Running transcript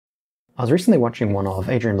I was recently watching one of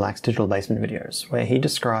Adrian Black's Digital Basement videos where he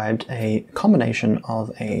described a combination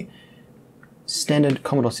of a standard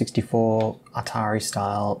Commodore 64 Atari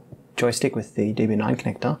style joystick with the DB9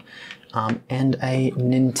 connector and a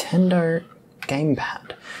Nintendo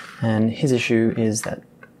gamepad. And his issue is that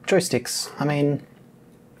joysticks, I mean,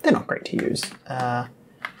 they're not great to use.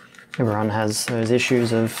 Everyone has those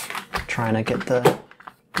issues of trying to get the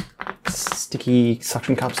sticky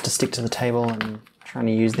suction cups to stick to the table and trying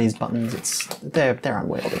to use these buttons. They're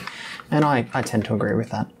unwieldy, and I tend to agree with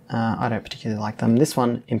that. I don't particularly like them. This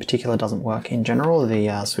one in particular doesn't work in general.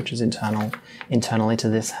 The switches internally to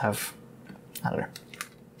this have, I don't know,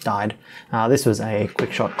 died. This was a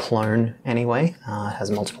quickshot clone anyway. It has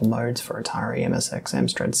multiple modes for Atari, MSX,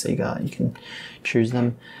 Amstrad, Sega. You can choose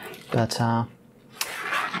them, but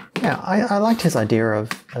yeah, I liked his idea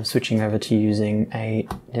of switching over to using a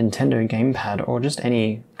Nintendo gamepad or just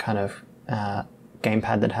any kind of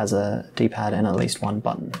gamepad that has a D-pad and at least one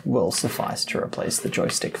button will suffice to replace the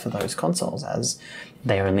joystick for those consoles, as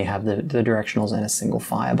they only have the directionals and a single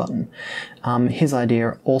fire button. His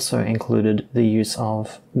idea also included the use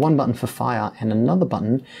of one button for fire and another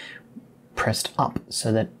button pressed up,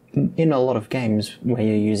 so that in a lot of games where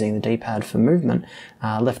you're using the D-pad for movement,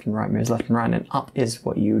 left and right moves left and right, and up is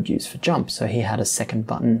what you would use for jump. So he had a second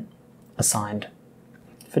button assigned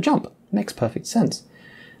for jump. Makes perfect sense.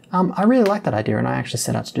 I really like that idea, and I actually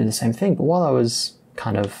set out to do the same thing, but while I was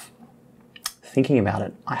kind of thinking about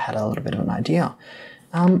it, I had a little bit of an idea.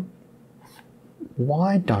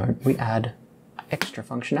 Why don't we add extra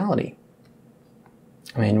functionality?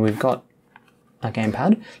 I mean, we've got a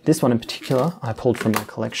gamepad. This one in particular I pulled from my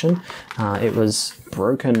collection. It was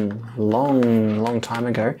broken long time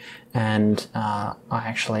ago, and I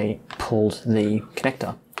actually pulled the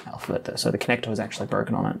connector off of it, so the connector was actually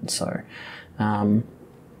broken on it. So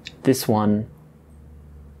this one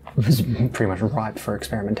was pretty much ripe for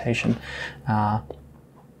experimentation. And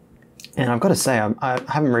I've got to say, I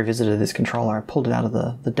haven't revisited this controller. I pulled it out of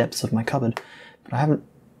the depths of my cupboard, but I haven't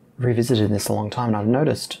revisited this a long time, and I've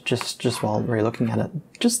noticed just while re-looking at it,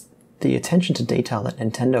 just the attention to detail that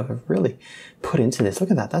Nintendo have really put into this.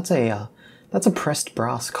 Look at that. That's a pressed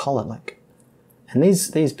brass collet, and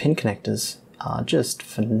these pin connectors are just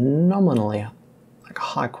phenomenally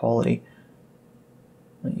high quality.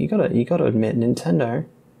 You gotta admit, Nintendo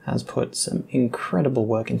has put some incredible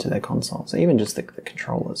work into their consoles, even just the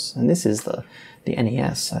controllers. And this is the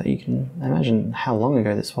NES, so you can imagine how long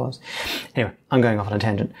ago this was. Anyway, I'm going off on a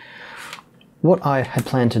tangent. What I had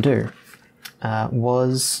planned to do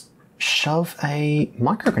was shove a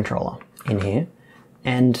microcontroller in here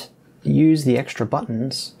and use the extra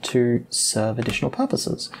buttons to serve additional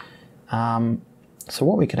purposes. So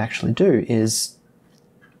what we could actually do is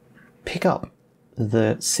pick up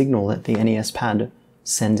the signal that the NES pad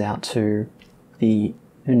sends out to the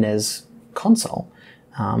NES console.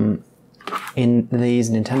 In these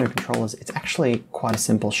Nintendo controllers, it's actually quite a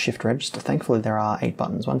simple shift register. Thankfully, there are 8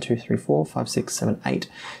 buttons, 1, 2, 3, 4, 5, 6, 7, 8.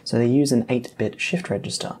 So they use an 8-bit shift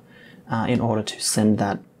register in order to send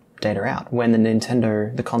that data out. When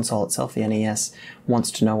the console itself, the NES,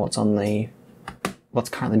 wants to know what's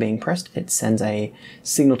currently being pressed, it sends a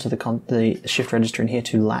signal to the shift register in here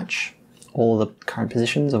to latch all of the current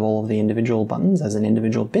positions of all of the individual buttons as an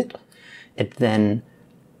individual bit. It then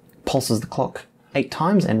pulses the clock 8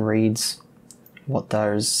 times and reads what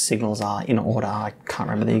those signals are in order. I can't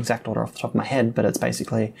remember the exact order off the top of my head, but it's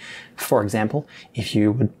basically, for example, if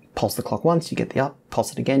you would pulse the clock once, you get the up,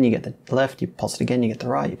 pulse it again, you get the left, you pulse it again, you get the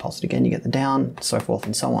right, you pulse it again, you get the down, so forth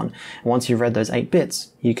and so on. And once you've read those 8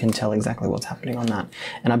 bits, you can tell exactly what's happening on that.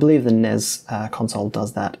 And I believe the NES console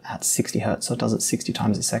does that at 60 Hertz, so it does it 60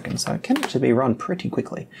 times a second, so it can actually be run pretty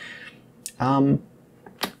quickly. And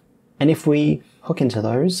if we hook into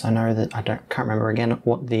those, I know that can't remember again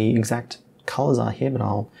what the exact colors are here, but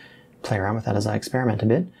I'll play around with that as I experiment a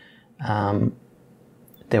bit.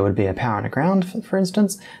 There would be a power and a ground, for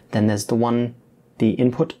instance. Then there's the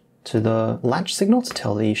input to the latch signal to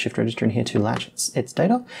tell the shift register in here to latch its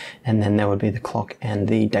data. And then there would be the clock and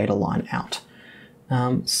the data line out.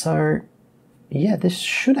 So yeah, this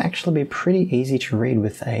should actually be pretty easy to read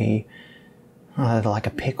with either like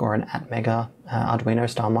a PIC or an ATmega Arduino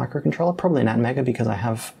style microcontroller. Probably an ATmega because I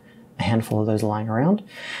have a handful of those lying around.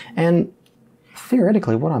 And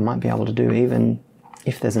theoretically, what I might be able to do, even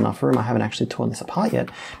if there's enough room, I haven't actually torn this apart yet,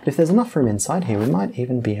 but if there's enough room inside here, we might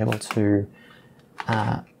even be able to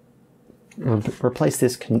replace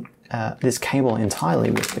this cable entirely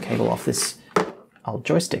with the cable off this old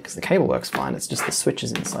joystick, because the cable works fine. It's just the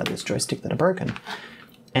switches inside this joystick that are broken,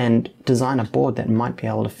 and design a board that might be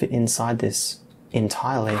able to fit inside this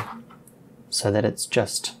entirely so that it's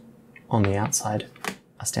just on the outside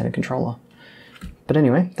a standard controller. But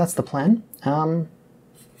anyway, that's the plan.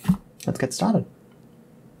 Let's get started.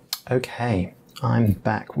 Okay, I'm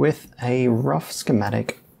back with a rough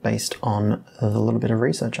schematic based on the little bit of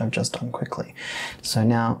research I've just done quickly. So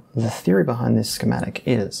now the theory behind this schematic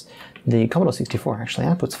is the Commodore 64 actually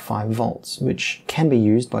outputs 5 volts, which can be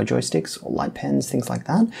used by joysticks or light pens, things like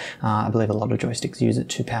that. I believe a lot of joysticks use it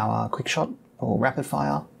to power quick shot or rapid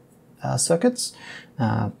fire circuits,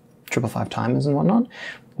 555 timers and whatnot.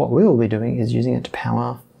 What we will be doing is using it to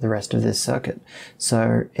power the rest of this circuit.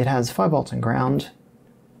 So it has 5 volts and ground,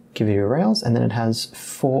 give you rails, and then it has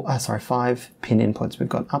 5 pin inputs. We've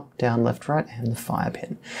got up, down, left, right, and the fire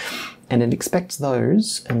pin. And it expects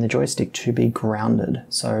those and the joystick to be grounded.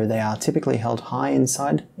 So they are typically held high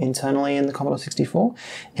internally in the Commodore 64,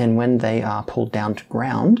 and when they are pulled down to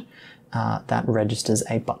ground, that registers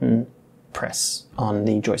a button press on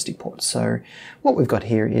the joystick port. So what we've got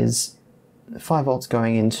here is 5 volts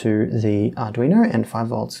going into the Arduino and 5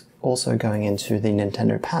 volts also going into the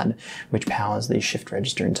Nintendo pad, which powers the shift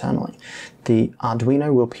register internally. The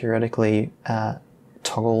Arduino will periodically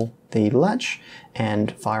toggle the latch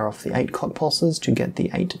and fire off the 8 clock pulses to get the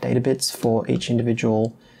 8 data bits for each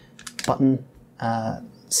individual button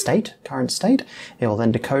current state. It will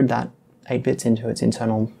then decode that 8 bits into its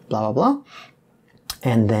internal blah blah blah,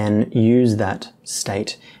 and then use that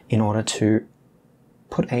state in order to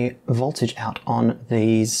put a voltage out on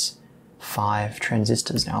these 5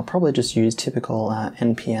 transistors. Now I'll probably just use typical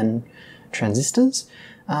NPN transistors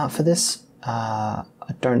for this. I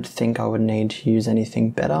don't think I would need to use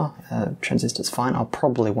anything better. Transistors fine. I'll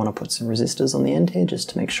probably want to put some resistors on the end here just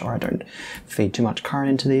to make sure I don't feed too much current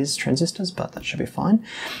into these transistors, but that should be fine.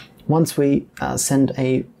 Once we send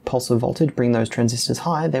a pulse of voltage, bring those transistors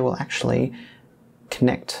high, they will actually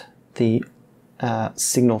connect the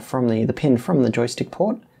signal from the pin from the joystick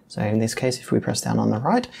port. So in this case, if we press down on the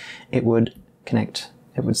right, it would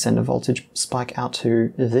send a voltage spike out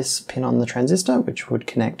to this pin on the transistor, which would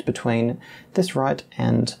connect between this right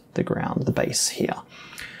and the ground, the base here.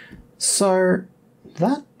 So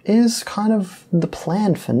that is kind of the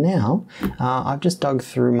plan for now. I've just dug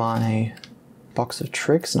through my box of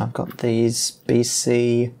tricks and I've got these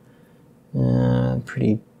BC,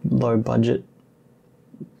 pretty low budget,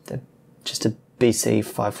 just a BC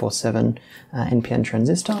 547 NPN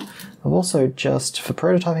transistor. I've also just, for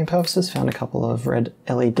prototyping purposes, found a couple of red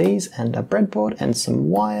LEDs and a breadboard and some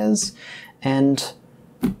wires, and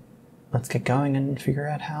let's get going and figure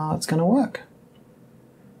out how it's going to work.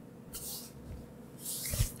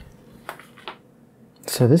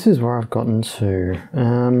 So this is where I've gotten to.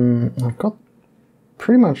 I've got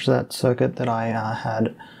pretty much that circuit that I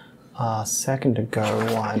had a second ago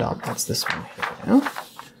wired up. That's this one here now.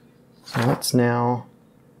 So that's now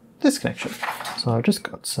this connection. So I've just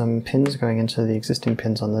got some pins going into the existing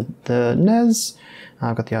pins on the NES.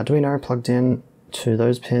 I've got the Arduino plugged in to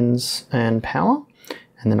those pins and power,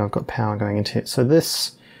 and then I've got power going into it. So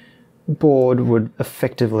this board would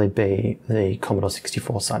effectively be the Commodore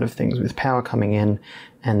 64 side of things with power coming in,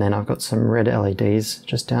 and then I've got some red LEDs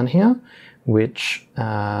just down here, which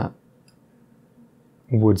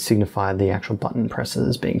would signify the actual button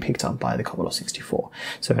presses being picked up by the Commodore 64.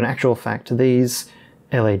 So in actual fact, these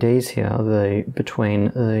LEDs here, between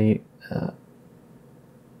the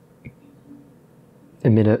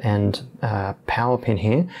emitter and power pin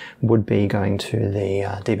here, would be going to the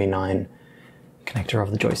DB9 connector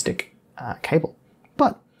of the joystick cable.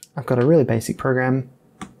 But I've got a really basic program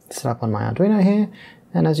set up on my Arduino here,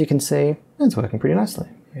 and as you can see, it's working pretty nicely.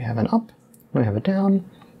 We have an up, we have a down,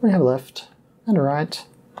 we have a left, and a right,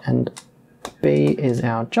 and B is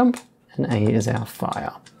our jump, and A is our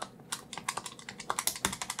fire.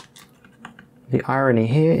 The irony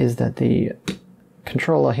here is that the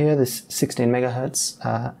controller here, this 16 megahertz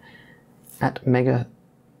ATmega,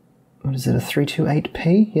 what is it, a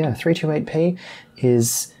 328P? Yeah, 328P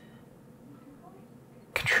is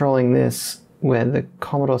controlling this, where the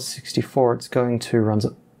Commodore 64 it's going to runs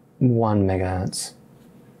at 1 megahertz.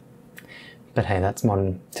 But hey, that's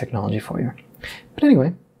modern technology for you. But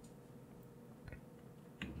anyway,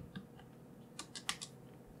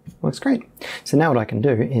 works great. So now what I can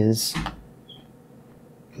do is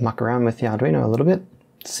muck around with the Arduino a little bit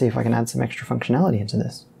to see if I can add some extra functionality into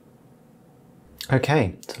this.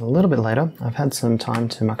 Okay, so a little bit later, I've had some time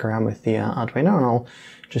to muck around with the Arduino, and I'll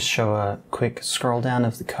just show a quick scroll down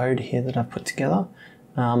of the code here that I've put together.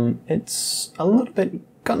 It's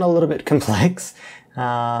gotten a little bit complex,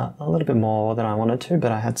 a little bit more than I wanted to,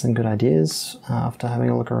 but I had some good ideas after having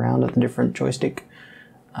a look around at the different joystick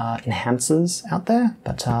enhancers out there.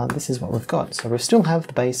 But this is what we've got. So we still have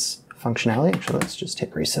the base functionality. Actually, let's just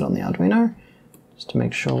hit reset on the Arduino, just to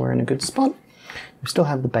make sure we're in a good spot. We still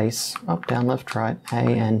have the base, up, down, left, right, A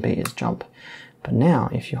and B is jump. But now,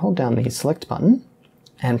 if you hold down the select button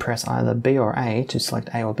and press either B or A to select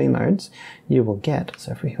A or B modes, you will get,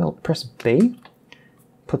 so if we press B,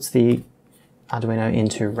 puts the Arduino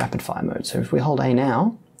into rapid fire mode. So if we hold A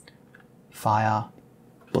now, fire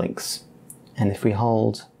blinks. And if we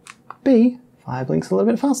hold B, fire blinks a little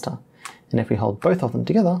bit faster. And if we hold both of them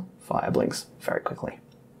together, fire blinks very quickly.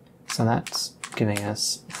 So that's giving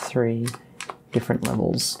us 3 different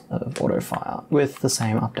levels of auto fire with the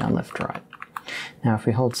same up, down, left, right. Now if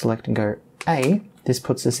we hold select and go A, this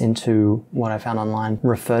puts us into what I found online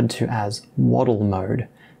referred to as waddle mode.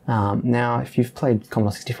 Now if you've played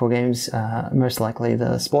Commodore 64 games, most likely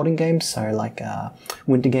the sporting games, so like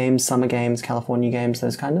winter games, summer games, California games,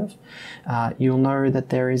 those kind of, you'll know that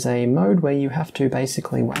there is a mode where you have to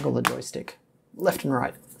basically waggle the joystick left and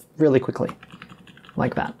right really quickly,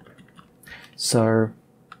 like that. So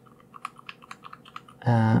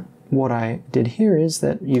what I did here is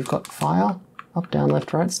that you've got fire, up, down,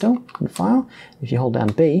 left, right still, and fire. If you hold down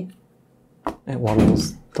B, it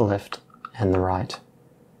waddles the left and the right.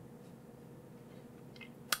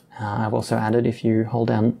 I've also added if you hold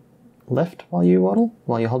down left while you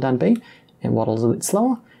hold down B, it waddles a bit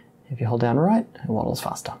slower. If you hold down right, it waddles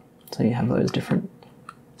faster. So you have those different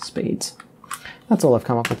speeds. That's all I've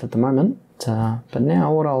come up with at the moment. But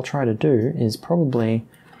now what I'll try to do is probably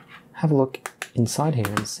have a look inside here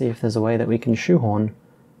and see if there's a way that we can shoehorn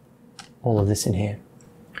all of this in here.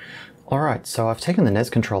 Alright, so I've taken the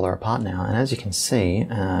NES controller apart now, and as you can see,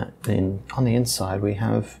 on the inside we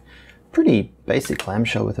have pretty basic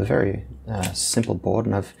clamshell with a very simple board,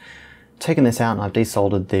 and I've taken this out and I've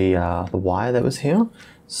desoldered the wire that was here.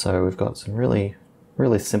 So we've got some really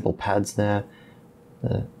simple pads there.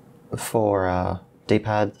 The 4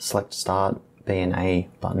 D-pad, select, start, B and A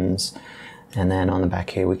buttons, and then on the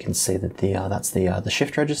back here we can see that that's the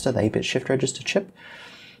shift register, the 8-bit shift register chip.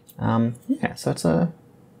 Yeah, so it's a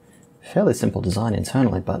fairly simple design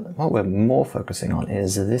internally, but what we're more focusing on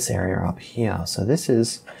is this area up here. So this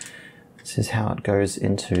is how it goes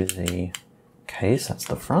into the case. That's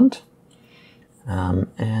the front.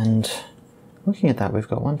 And looking at that, we've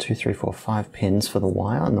got 1, 2, 3, 4, 5 pins for the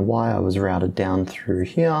wire, and the wire was routed down through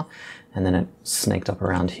here, and then it snaked up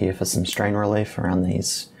around here for some strain relief around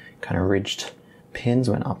these kind of ridged pins,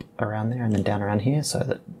 went up around there and then down around here, so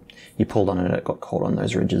that you pulled on it, it got caught on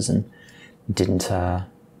those ridges and didn't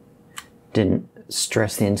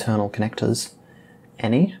stress the internal connectors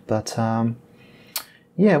any. But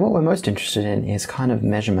yeah, what we're most interested in is kind of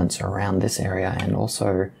measurements around this area and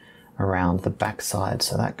also around the back side.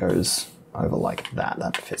 So that goes over like that,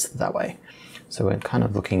 that fits that way. So we're kind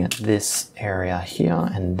of looking at this area here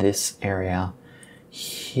and this area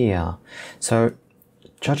here. So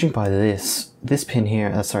judging by this pin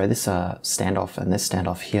here, sorry, this standoff and this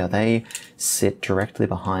standoff here, they sit directly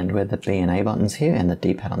behind where the B and A buttons here and the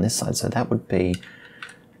D-pad on this side. So that would be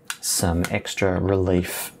some extra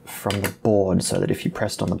relief from the board, so that if you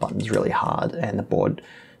pressed on the buttons really hard and the board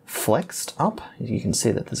flexed up, you can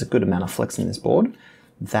see that there's a good amount of flex in this board,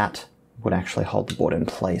 that would actually hold the board in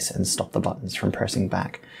place and stop the buttons from pressing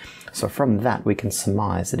back. So from that we can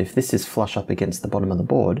surmise that if this is flush up against the bottom of the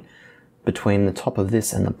board, between the top of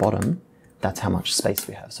this and the bottom, that's how much space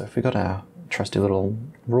we have. So if we got our trusty little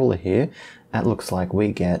ruler here, that looks like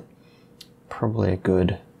we get probably a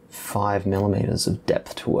good 5 millimeters of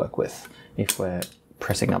depth to work with if we're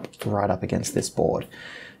pressing up right up against this board.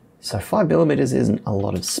 So 5 millimeters isn't a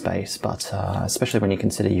lot of space, but especially when you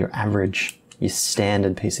consider your average, your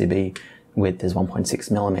standard PCB width is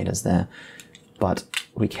 1.6 millimeters there. But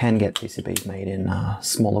we can get PCBs made in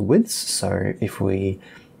smaller widths, so if we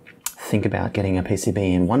think about getting a PCB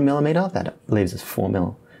in 1 millimeter, that leaves us 4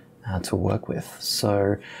 mil to work with.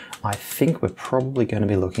 So I think we're probably going to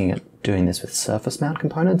be looking at doing this with surface mount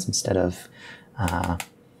components instead of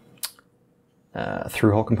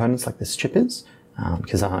through-hole components like this chip is,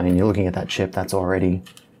 because I mean, you're looking at that chip, that's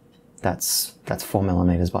 4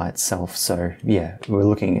 millimeters by itself. So yeah, we're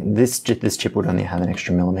looking at this chip would only have an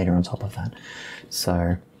extra millimeter on top of that.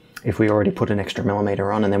 So if we already put an extra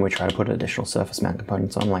millimeter on and then we try to put additional surface mount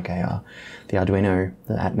components on, like the Arduino,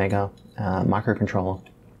 the ATmega microcontroller,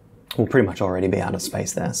 we'll pretty much already be out of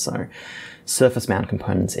space there. So surface mount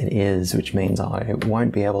components it is, which means I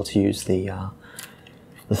won't be able to use the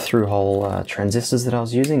through-hole transistors that I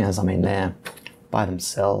was using, as I mean they're by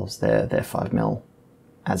themselves, they're 5 mil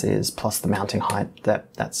as is, plus the mounting height,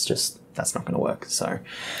 that's not going to work. So,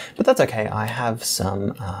 but that's okay. I have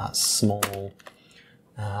some small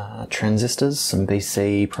transistors, some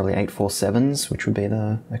BC, probably 847s, which would be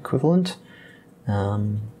the equivalent.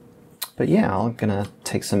 But yeah, I'm gonna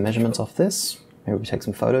take some measurements off this, maybe take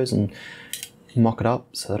some photos and mock it up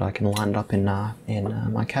so that I can line it up in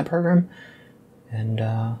my CAD program, and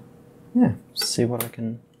yeah, see if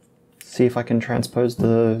I can transpose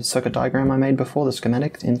the circuit diagram I made before, the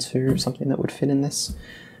schematic, into something that would fit in this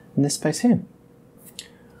space here.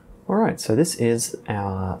 Alright, so this is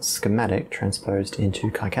our schematic transposed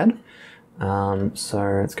into CAIG.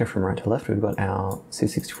 So let's go from right to left. We've got our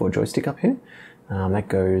C64 joystick up here. That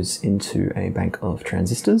goes into a bank of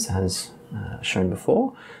transistors, as shown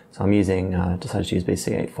before. So I'm decided to use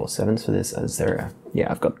BC847s for this, as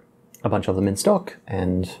I've got a bunch of them in stock,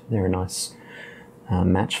 and they're a nice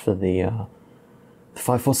match for the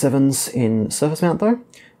 547s in surface mount though.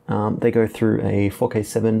 They go through a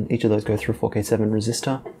 4K7, each of those go through a 4K7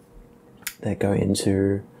 resistor. They go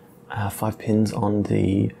into 5 pins on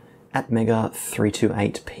the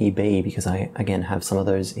ATmega328PB, because I, again, have some of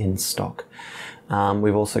those in stock.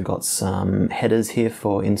 We've also got some headers here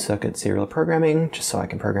for in-circuit serial programming, just so I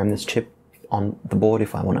can program this chip on the board.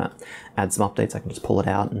 If I want to add some updates, I can just pull it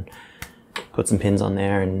out and put some pins on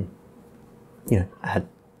there and, you know, add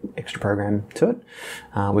extra program to it.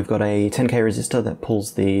 We've got a 10K resistor that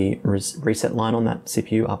pulls the reset line on that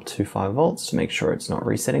CPU up to 5 volts to make sure it's not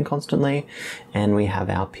resetting constantly. And we have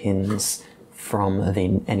our pins from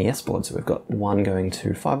the NES board. So we've got 1 going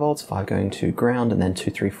to 5 volts, 5 going to ground, and then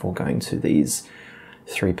 2, 3, 4 going to these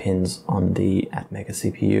 3 pins on the ATmega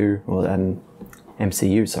CPU, or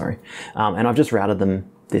MCU, sorry. And I've just routed them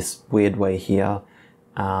this weird way here.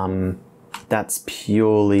 That's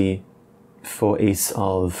purely for ease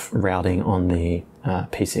of routing on the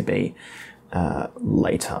PCB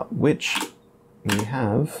later, which we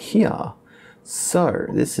have here. So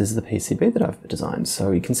this is the PCB that I've designed.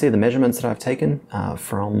 So you can see the measurements that I've taken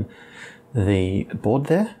from the board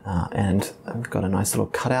there, and I've got a nice little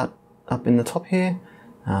cutout up in the top here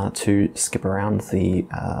to skip around the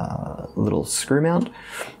little screw mount.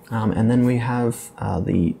 And then we have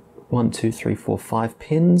the 1, 2, 3, 4, 5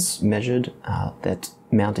 pins measured that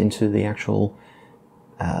mount into the actual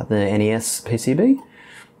the NES PCB.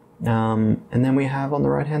 And then we have on the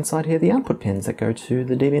right hand side here the output pins that go to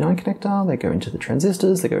the DB9 connector. They go into the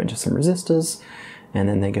transistors, they go into some resistors, and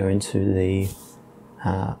then they go into the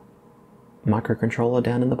microcontroller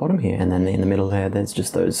down in the bottom here. And then in the middle there, there's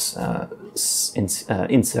just those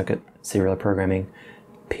in-circuit serial programming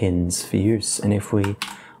pins for use. And if we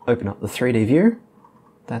open up the 3D view,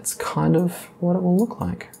 that's kind of what it will look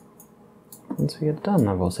like once we get it done.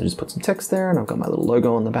 I've also just put some text there, and I've got my little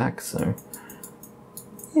logo on the back, so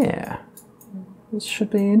yeah, this should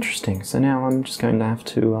be interesting. So now I'm just going to have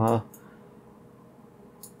to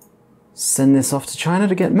send this off to China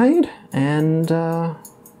to get made, and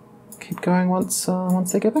keep going once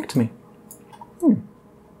they get back to me.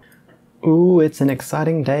 Ooh, it's an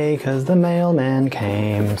exciting day because the mailman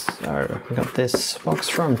came. So we got this box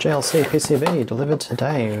from JLC PCB delivered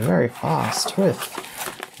today, very fast. Ooh,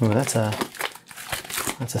 that's a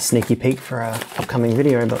sneaky peek for our upcoming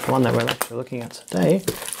video, but the one that we're actually looking at today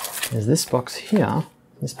is this box here,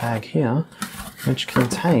 this bag here, which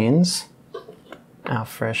contains our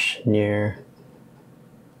fresh new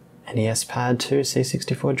NES Pad 2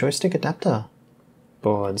 C64 joystick adapter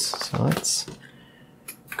boards. So let's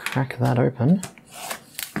crack that open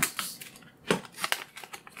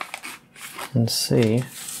and see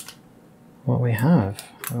what we have.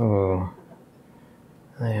 Oh,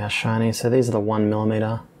 they are shiny. So these are the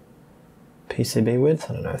 1mm PCB width.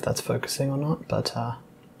 I don't know if that's focusing or not, but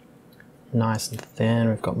nice and thin.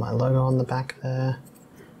 We've got my logo on the back there,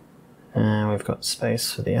 and we've got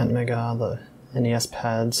space for the ATmega, the NES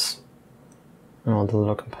pads, and all the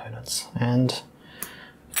little components. And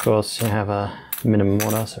of course you have a minimum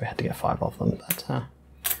order, so we had to get 5 of them, but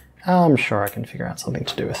I'm sure I can figure out something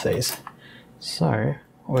to do with these. So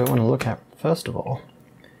what we want to look at first of all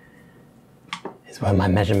is where my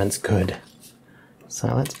measurement's good. So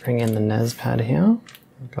let's bring in the NES pad here.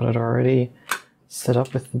 I've got it already set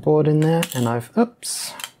up with the board in there, and I've,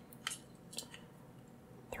 oops,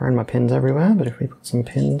 thrown my pins everywhere, but if we put some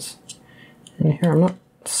pins in here, I'm not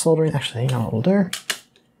soldering, actually, you know what we'll do?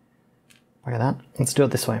 Look at that. Let's do it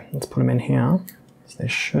this way. Let's put them in here. So they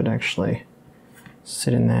should actually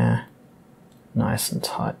sit in there nice and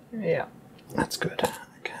tight. Yeah, that's good.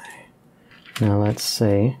 Okay. Now let's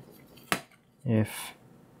see if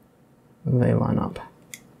they line up.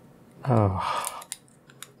 Oh,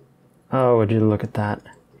 would you look at that?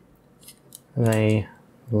 They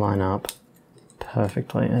line up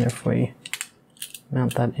perfectly. And if we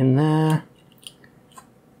mount that in there,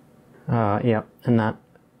 yeah, and that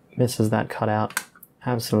misses that cutout.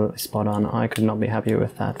 Absolutely spot on. I could not be happier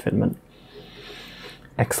with that fitment.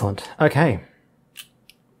 Excellent. Okay.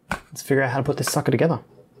 Let's figure out how to put this sucker together.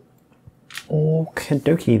 Okie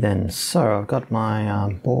dokie then. So I've got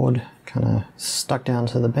my board kind of stuck down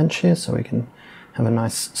to the bench here so we can have a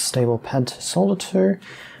nice stable pad to solder to.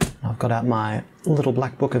 I've got out my little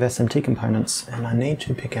black book of SMT components and I need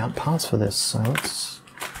to pick out parts for this. So let's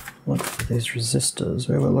look for these resistors.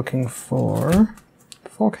 We were looking for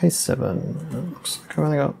 4K7. Looks like I've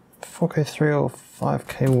only got 4K3 or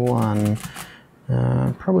 5K1.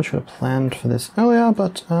 Probably should have planned for this earlier,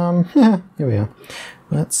 but yeah, here we are.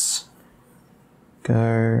 Let's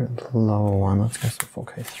go the lower one. Let's go for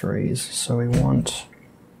 4K3s. So we want,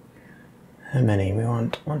 how many? We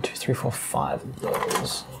want 1, 2, 3, 4, 5 of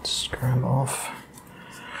those. Let's grab off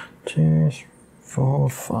 2, 3, 4,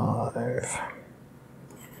 5.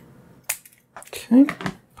 Okay,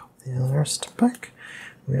 pop the rest back.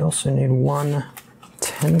 We also need one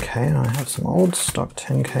 10K, and I have some old stock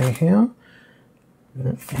 10K here.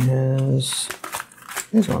 That is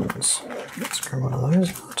these ones. Let's grab one of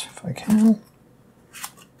those out if I can.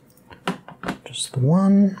 Just the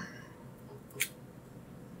one.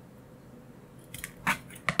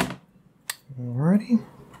 Alrighty.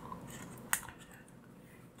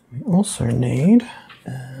 We also need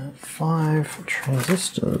 5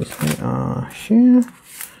 transistors. They are here.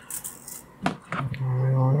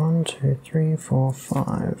 We want 1, 2, 3, 4,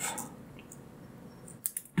 5.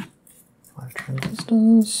 5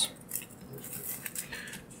 transistors.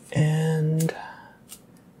 And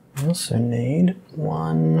we also need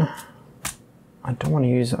one. I don't want to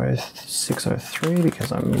use 0603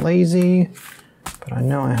 because I'm lazy, but I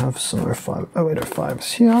know I have some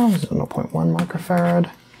 0805s here. This is 0.1 microfarad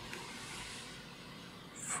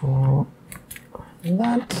for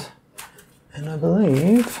that, and I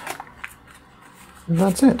believe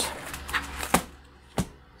that's it.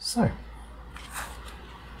 So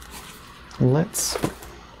let's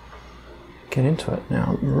get into it.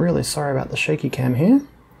 Now, I'm really sorry about the shaky cam here.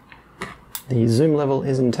 The zoom level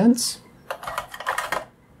is intense,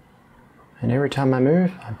 and every time I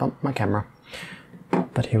move, I bump my camera.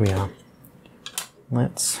 But here we are.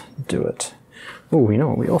 Let's do it. Oh, you know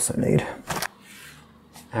what we also need?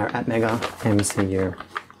 Our ATmega MCU.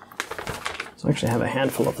 So I actually have a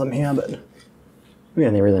handful of them here, but we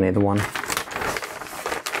only really need the one.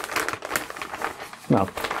 Well,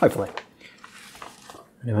 hopefully.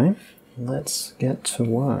 Anyway, let's get to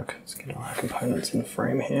work. Let's get all our components in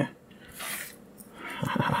frame here.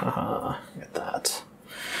 Look at that.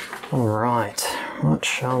 Alright, what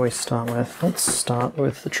shall we start with? Let's start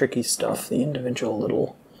with the tricky stuff, the individual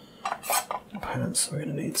little components. So we're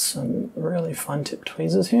going to need some really fine tip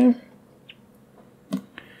tweezers here.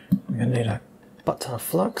 We're going to need a butt ton of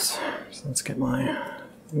flux. So let's get my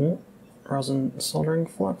rosin soldering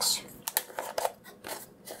flux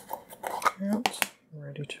out,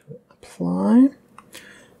 ready to apply.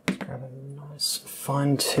 Let's grab a nice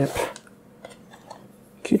fine tip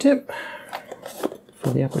Q-tip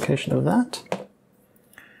for the application of that.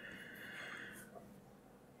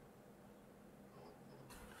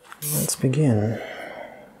 Let's begin.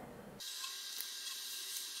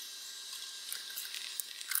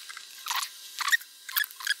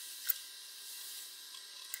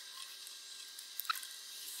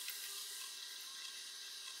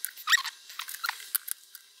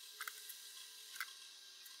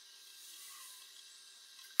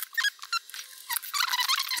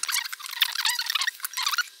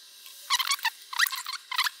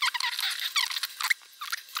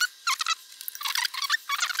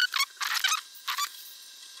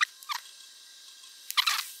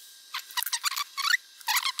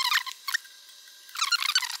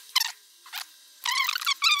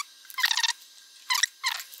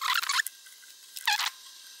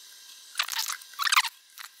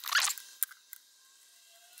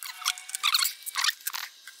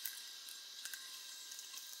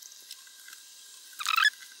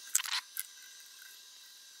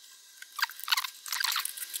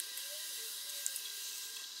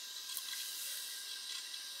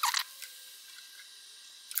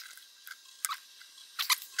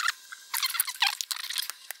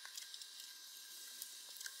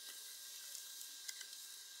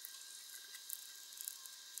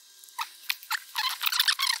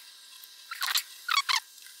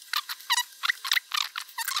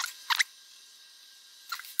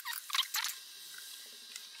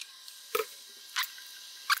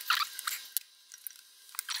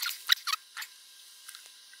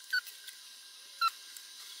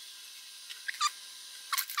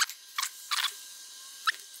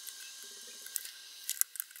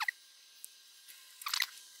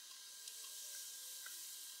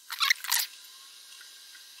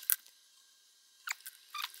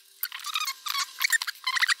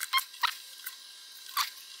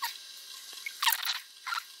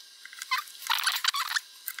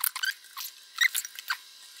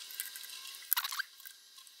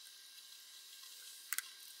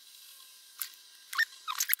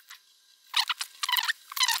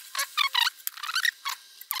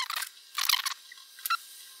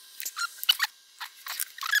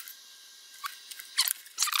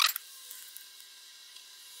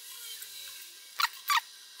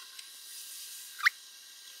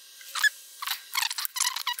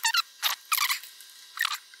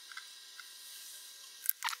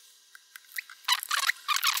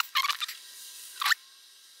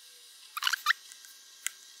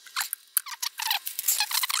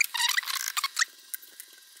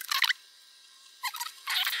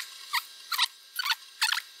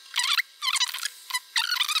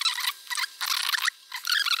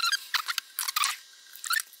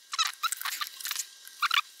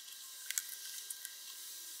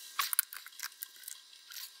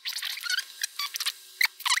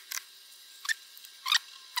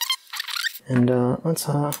 And let's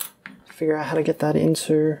figure out how to get that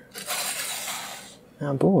into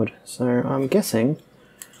our board. So I'm guessing,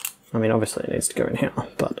 I mean obviously it needs to go in here,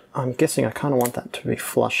 but I'm guessing I kind of want that to be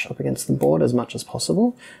flush up against the board as much as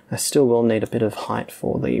possible. I still will need a bit of height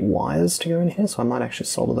for the wires to go in here, so I might actually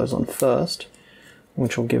solder those on first,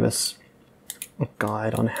 which will give us a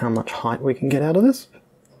guide on how much height we can get out of this.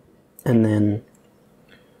 And then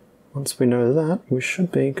once we know that, we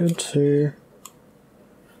should be good to,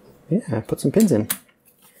 yeah, put some pins in.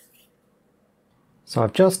 So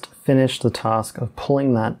I've just finished the task of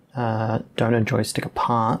pulling that donor joystick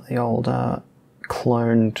apart, the old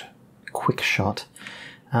cloned quick shot,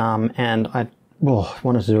 and I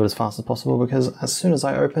wanted to do it as fast as possible because as soon as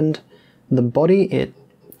I opened the body, it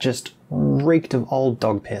just reeked of old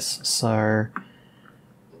dog piss. So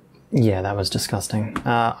yeah, that was disgusting.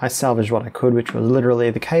 I salvaged what I could, which was literally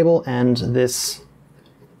the cable and this.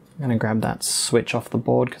 I'm going to grab that switch off the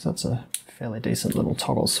board because that's a fairly decent little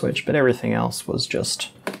toggle switch, but everything else was just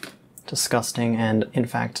disgusting. And in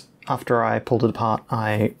fact, after I pulled it apart,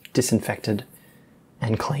 I disinfected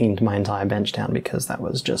and cleaned my entire bench down because that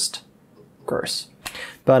was just gross.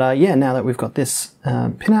 But yeah, now that we've got this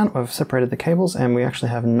pin out, I've separated the cables and we actually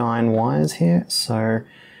have 9 wires here. So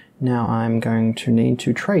now I'm going to need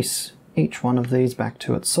to trace each one of these back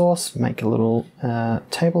to its source, make a little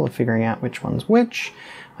table of figuring out which one's which.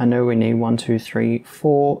 I know we need 1, 2, 3,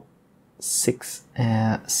 4, 6,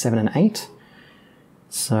 7 and 8.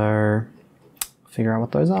 So figure out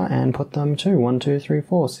what those are and put them to 1, 2, 3,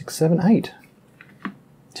 4, 6, 7, 8.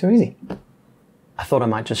 Too easy. I thought I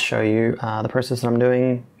might just show you the process that I'm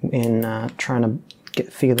doing in trying to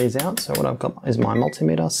figure these out. So what I've got is my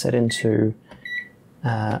multimeter set into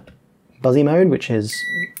buzzy mode, which is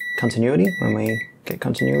continuity. When we get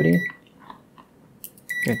continuity,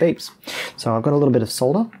 it beeps. So I've got a little bit of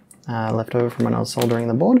solder left over from when I was soldering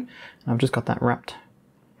the board. And I've just got that wrapped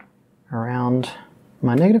around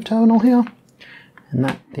my negative terminal here. And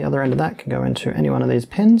that the other end of that can go into any one of these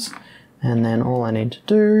pins. And then all I need to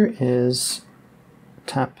do is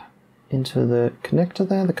tap into the connector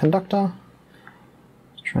there, the conductor.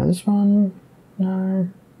 Let's try this one. No.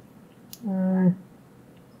 No.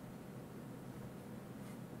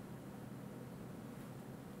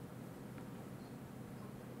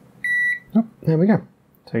 Oh, there we go.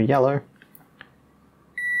 So yellow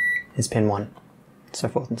is pin 1, so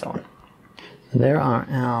forth and so on. There are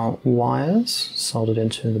our wires soldered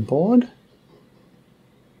into the board.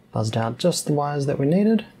 Buzzed out just the wires that we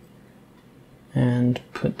needed and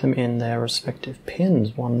put them in their respective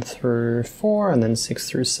pins, 1 through 4 and then 6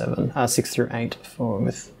 through 8 for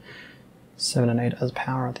with 7 and 8 as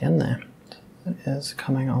power at the end there. That is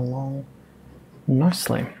coming along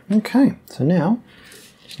nicely. Okay, so now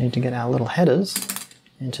just need to get our little headers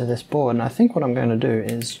into this board, and I think what I'm going to do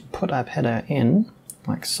is put our header in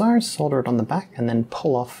like so, solder it on the back, and then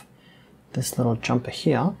pull off this little jumper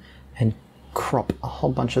here and crop a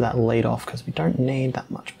whole bunch of that lead off because we don't need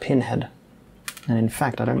that much pinhead. And in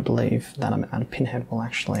fact, I don't believe that amount of pinhead will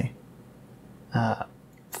actually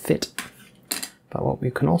fit. But what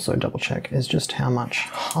we can also double check is just how much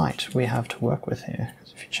height we have to work with here.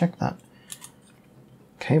 Because if you check that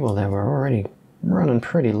cable there, we're already running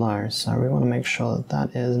pretty low, so we want to make sure that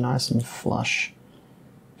that is nice and flush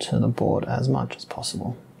to the board as much as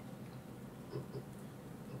possible.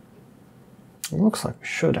 It looks like we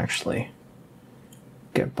should actually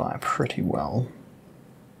get by pretty well.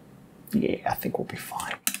 Yeah, I think we'll be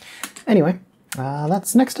fine. Anyway,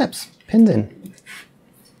 that's next steps. Pins in.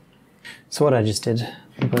 So what I just did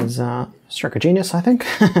was stroke of genius, I think.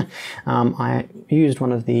 I used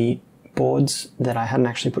one of the boards that I hadn't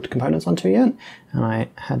actually put components onto yet, and I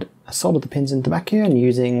had soldered the pins into the back here, and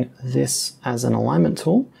using this as an alignment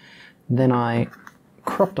tool, then I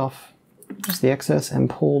cropped off just the excess and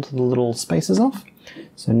pulled the little spaces off.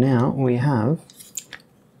 So now we have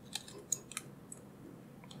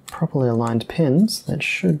properly aligned pins that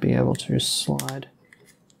should be able to slide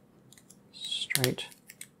straight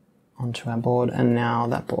onto our board, and now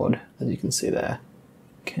that board, as you can see there,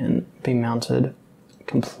 can be mounted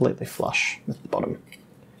completely flush with the bottom.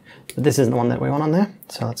 But this isn't the one that we want on there,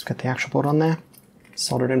 so let's get the actual board on there,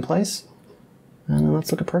 solder it in place, and then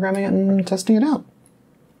let's look at programming it and testing it out.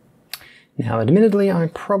 Now admittedly, I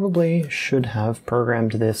probably should have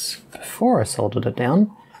programmed this before I soldered it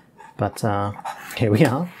down, but here we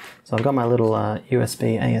are. So I've got my little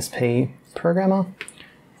USB ASP programmer,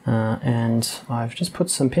 and I've just put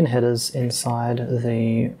some pin headers inside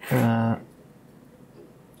the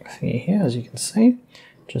thingy here, as you can see,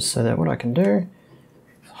 just so that what I can do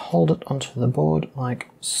is hold it onto the board like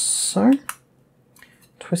so,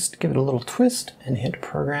 twist, give it a little twist, and hit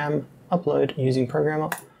program upload using programmer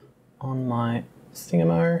on my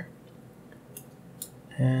thingamo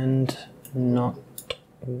and not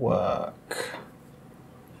work.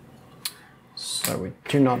 So we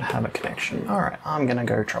do not have a connection. All right, I'm gonna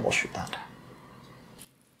go troubleshoot that.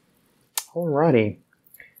 Alrighty,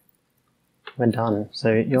 we're done.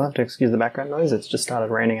 So you'll have to excuse the background noise, it's just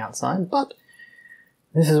started raining outside, but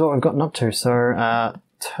this is what we've gotten up to. So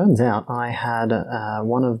turns out I had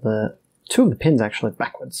two of the pins actually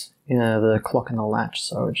backwards, the clock and the latch,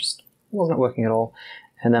 so it just wasn't working at all.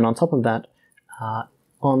 And then on top of that,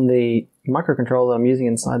 on the microcontroller I'm using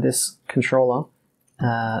inside this controller,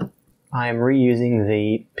 I am reusing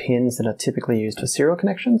the pins that are typically used for serial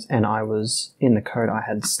connections, and I was, in the code, I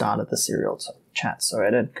had started the serial chat, so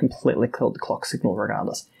it had completely killed the clock signal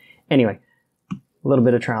regardless. Anyway, a little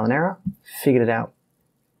bit of trial and error, figured it out.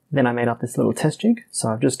 Then I made up this little test jig, so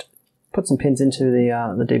I've just put some pins into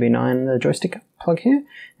the DB9, the joystick plug here,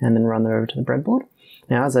 and then run them over to the breadboard.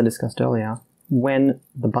 Now, as I discussed earlier, when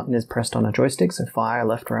the button is pressed on a joystick, so fire,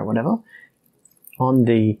 left, right, whatever, on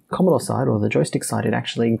the Commodore side, or the joystick side, it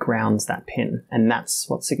actually grounds that pin, and that's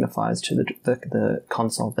what signifies to the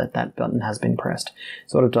console that that button has been pressed.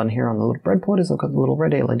 So what I've done here on the little breadboard is I've got the little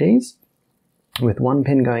red LEDs, with one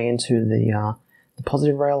pin going into the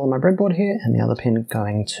positive rail on my breadboard here, and the other pin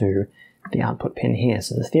going to the output pin here.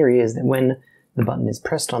 So the theory is that when the button is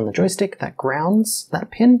pressed on the joystick, that grounds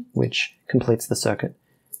that pin, which completes the circuit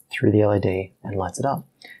through the LED and lights it up.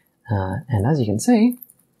 And as you can see,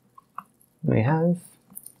 we have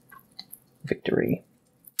victory.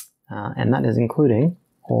 And that is including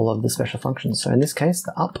all of the special functions. So in this case,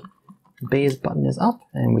 the up, B button is up,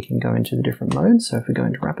 and we can go into the different modes. So if we go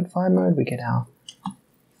into rapid fire mode, we get our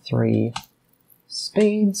 3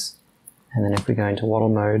 speeds. And then if we go into waddle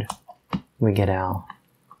mode, we get our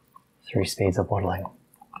 3 speeds of waddling.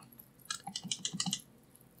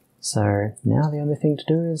 So now the only thing to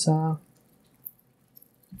do is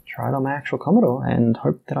try it on my actual Commodore and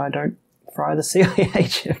hope that I don't fry the CIA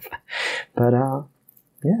chip. But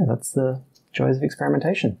yeah, that's the joys of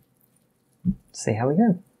experimentation. See how we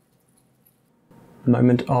go.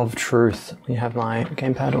 Moment of truth. We have my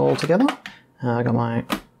gamepad all together. I got my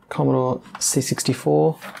Commodore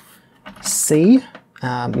C64C,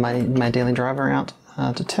 my daily driver out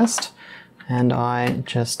to test, and I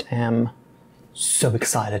just am so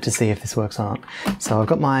excited to see if this works or not. So I've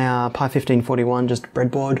got my Pi 1541 just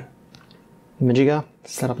breadboard majigger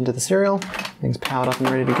set up into the serial. Things powered up and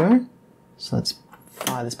ready to go. So let's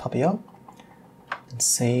fire this puppy up and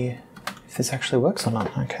see if this actually works or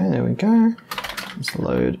not. Okay, there we go. Let's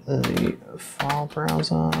load the file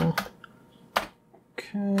browser.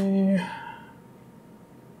 Okay.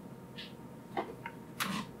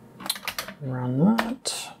 Run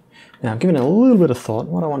that. Now I've given it a little bit of thought.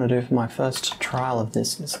 What I want to do for my first trial of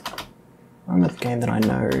this is run with a game that I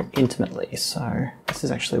know intimately. So this is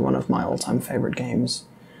actually one of my all-time favorite games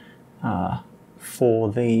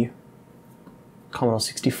for the Commodore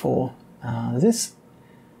 64. This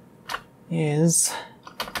is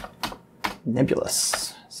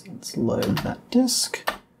Nebulous. So let's load that disk.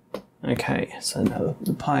 Okay, so now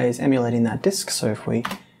the Pi is emulating that disk, so if we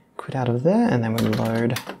quit out of there and then we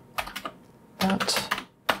load that,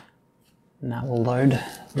 and that will load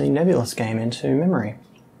the Nebulous game into memory.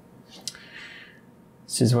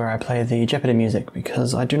 This is where I play the Jeopardy music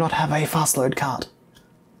because I do not have a fast load cart.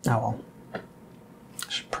 Oh well. I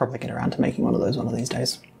should probably get around to making one of those one of these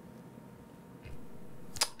days.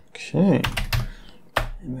 Okay.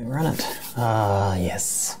 And we run it. Ah,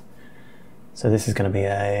 yes. So this is going to be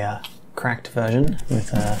a cracked version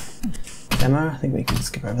with a demo. I think we can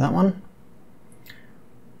skip over that one. I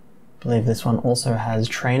believe this one also has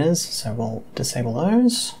trainers, so we'll disable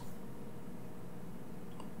those.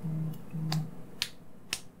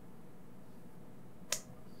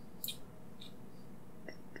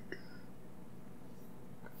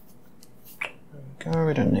 There we go,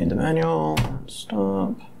 we don't need the manual.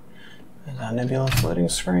 Stop. There's our Nebulous loading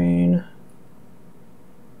screen.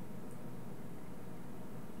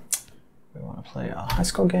 We want to play a high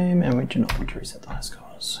score game, and we do not want to reset the high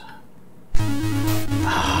scores.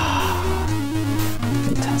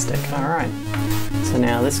 Fantastic. Alright. So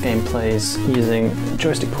now this game plays using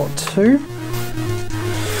joystick port 2.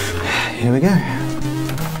 Here we go.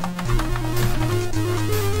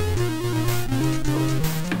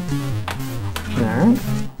 Alright.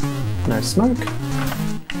 No smoke.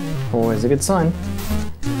 Always a good sign.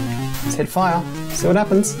 Let's hit fire. See what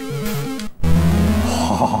happens.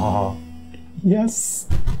 Oh, yes.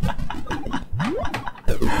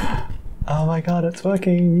 Oh my god, it's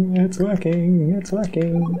working. It's working. It's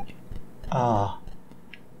working. Ah.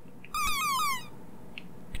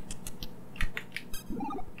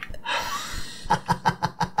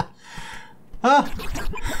 Ah!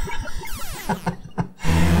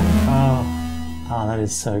 Oh, that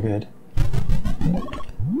is so good.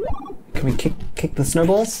 Can we kick the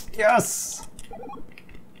snowballs? Yes!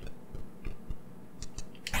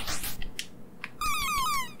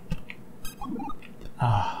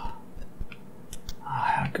 Ah. Oh,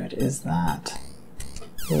 how good is that?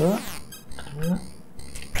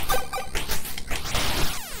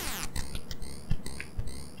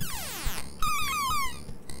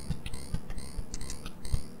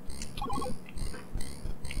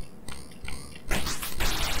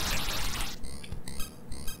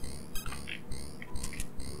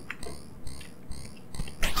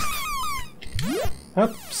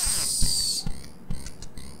 Oops.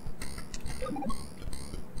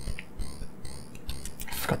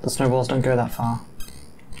 I forgot the snowballs don't go that far.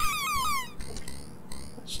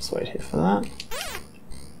 Let's just wait here for that.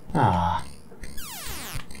 Ah.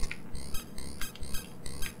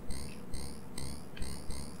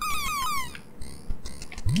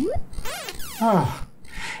 Ah.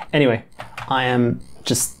 Anyway, I am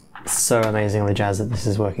just so amazingly jazzed that this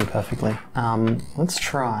is working perfectly. Let's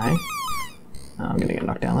try. I'm gonna get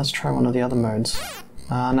knocked down. Let's try one of the other modes.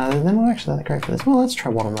 No, they're not actually that great for this. Well, let's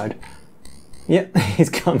try water mode. Yep, he's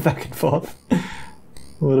going back and forth. A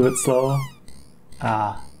little bit slower.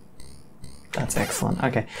 Ah, that's excellent.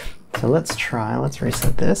 Okay, so let's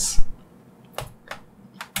reset this.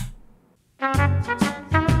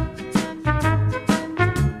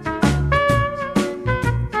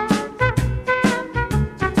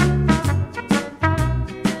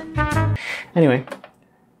 Anyway,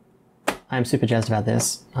 I'm super jazzed about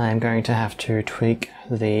this. I'm going to have to tweak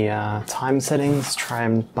the time settings, try a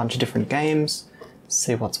bunch of different games,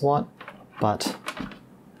 see what's what, but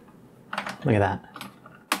look at that.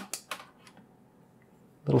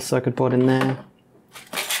 Little circuit board in there.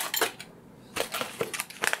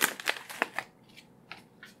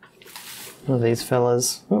 One of these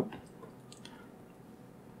fellas. Oh.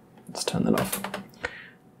 Let's turn that off.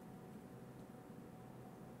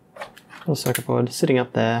 Little circuit board sitting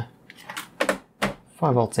up there.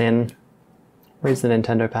 5 volts in, reads the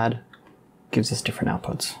Nintendo pad, gives us different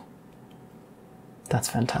outputs. That's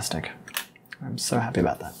fantastic. I'm so happy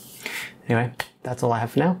about that. Anyway, that's all I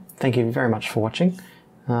have for now. Thank you very much for watching,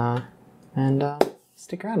 and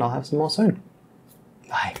stick around, I'll have some more soon.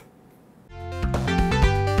 Bye.